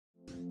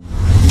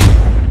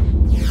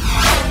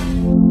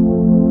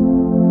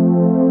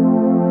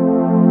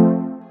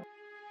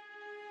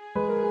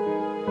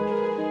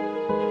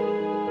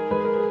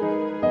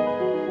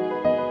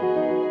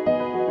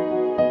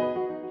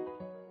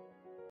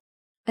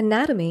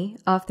Anatomy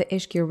of the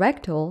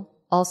ischiorectal,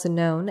 also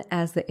known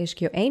as the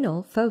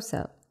Ischioanal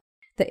Fossa.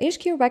 The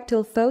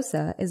ischiorectal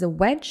fossa is a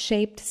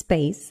wedge-shaped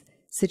space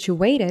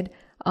situated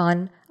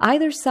on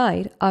either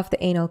side of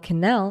the anal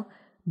canal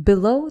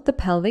below the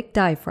pelvic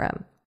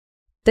diaphragm.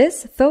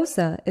 This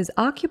fossa is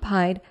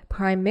occupied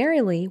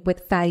primarily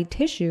with fatty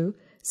tissue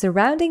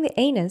surrounding the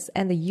anus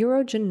and the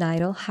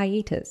urogenital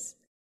hiatus.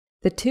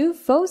 The two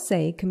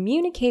fossae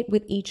communicate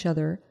with each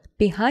other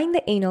behind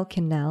the anal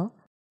canal.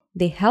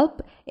 They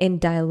help in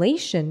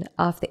dilation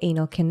of the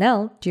anal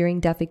canal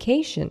during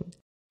defecation,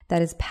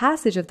 that is,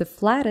 passage of the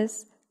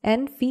flatus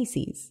and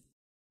feces.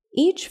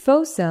 Each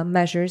fossa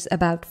measures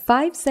about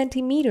 5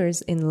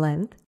 centimeters in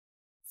length,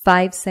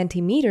 5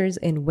 centimeters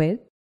in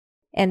width,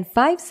 and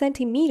 5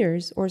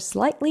 centimeters or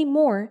slightly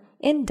more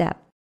in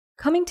depth.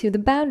 Coming to the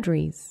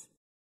boundaries.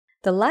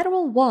 The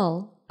lateral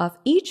wall of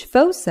each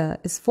fossa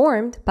is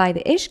formed by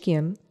the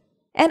ischium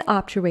and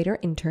obturator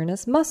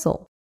internus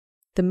muscle.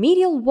 The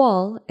medial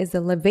wall is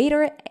the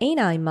levator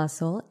ani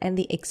muscle and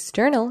the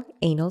external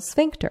anal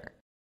sphincter.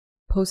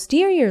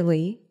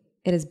 Posteriorly,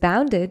 it is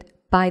bounded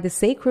by the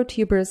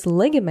sacrotuberous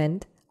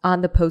ligament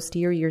on the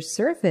posterior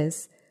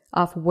surface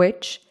of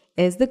which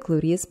is the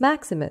gluteus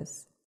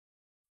maximus.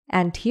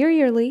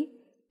 Anteriorly,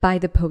 by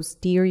the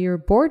posterior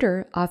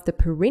border of the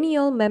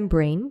perineal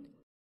membrane.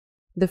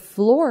 The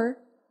floor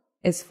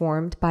is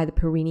formed by the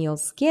perineal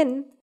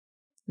skin,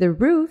 the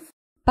roof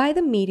by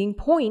the meeting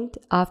point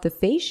of the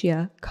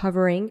fascia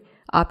covering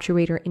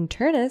obturator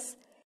internus,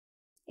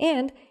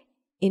 and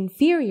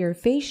inferior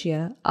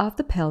fascia of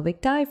the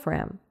pelvic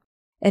diaphragm.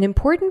 An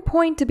important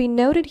point to be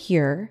noted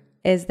here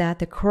is that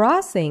the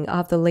crossing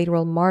of the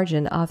lateral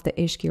margin of the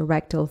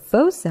ischiorectal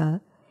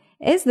fossa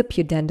is the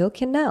Pudendal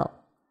Canal,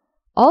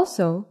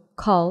 also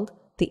called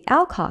the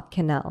Alcock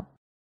Canal.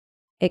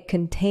 It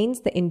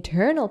contains the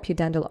internal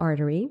pudendal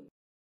artery,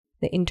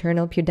 the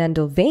internal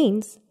pudendal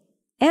veins,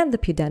 and the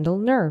pudendal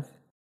nerve.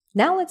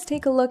 Now let's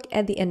take a look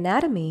at the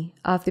anatomy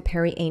of the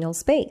perianal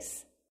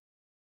space.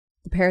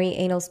 The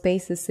perianal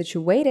space is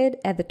situated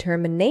at the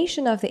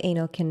termination of the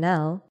anal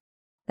canal,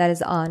 that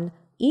is on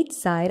each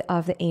side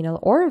of the anal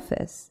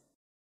orifice.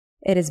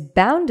 It is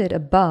bounded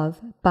above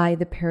by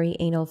the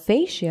perianal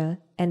fascia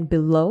and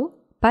below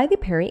by the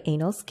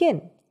perianal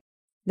skin.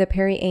 The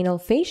perianal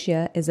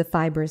fascia is a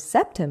fibrous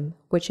septum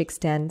which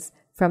extends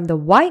from the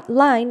white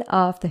line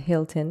of the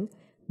hilton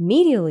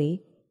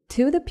medially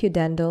to the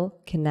pudendal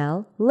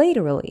canal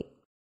laterally.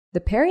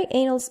 The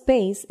perianal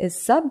space is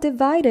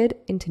subdivided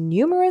into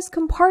numerous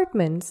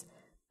compartments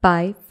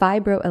by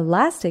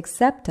fibroelastic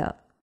septa.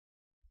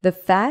 The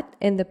fat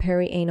in the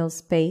perianal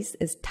space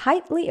is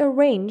tightly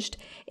arranged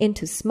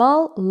into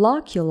small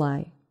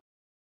loculi.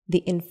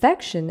 The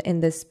infection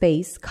in this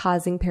space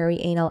causing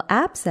perianal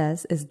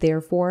abscess is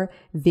therefore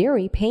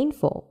very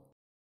painful.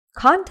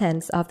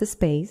 Contents of the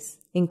space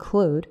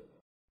include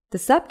the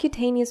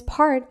subcutaneous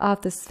part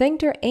of the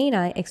sphincter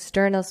ani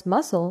externus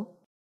muscle,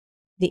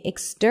 the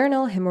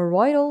external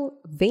hemorrhoidal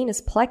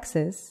venous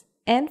plexus,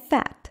 and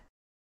fat.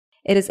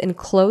 It is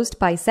enclosed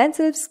by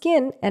sensitive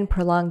skin and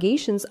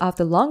prolongations of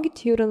the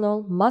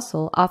longitudinal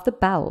muscle of the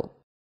bowel.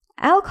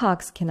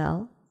 Alcock's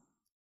canal,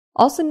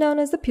 also known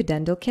as the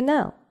Pudendal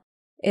Canal.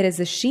 It is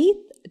a sheath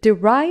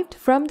derived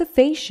from the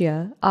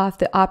fascia of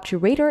the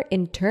obturator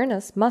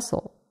internus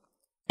muscle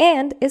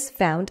and is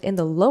found in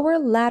the lower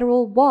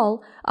lateral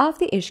wall of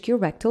the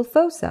ischiorectal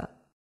fossa.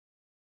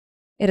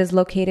 It is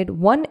located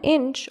 1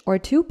 inch or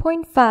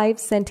 2.5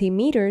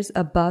 centimeters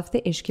above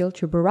the ischial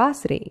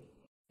tuberosity.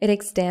 It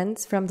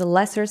extends from the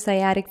lesser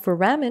sciatic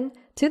foramen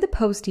to the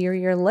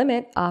posterior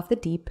limit of the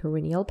deep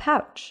perineal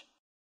pouch.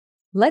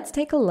 Let's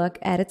take a look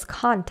at its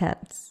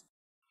contents.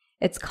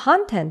 Its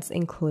contents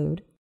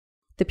include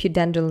the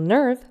pudendal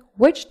nerve,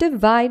 which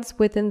divides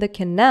within the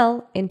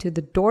canal into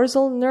the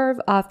dorsal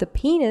nerve of the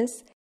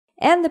penis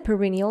and the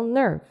perineal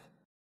nerve.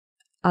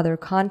 Other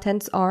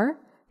contents are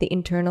the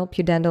internal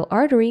pudendal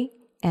artery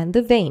and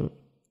the vein.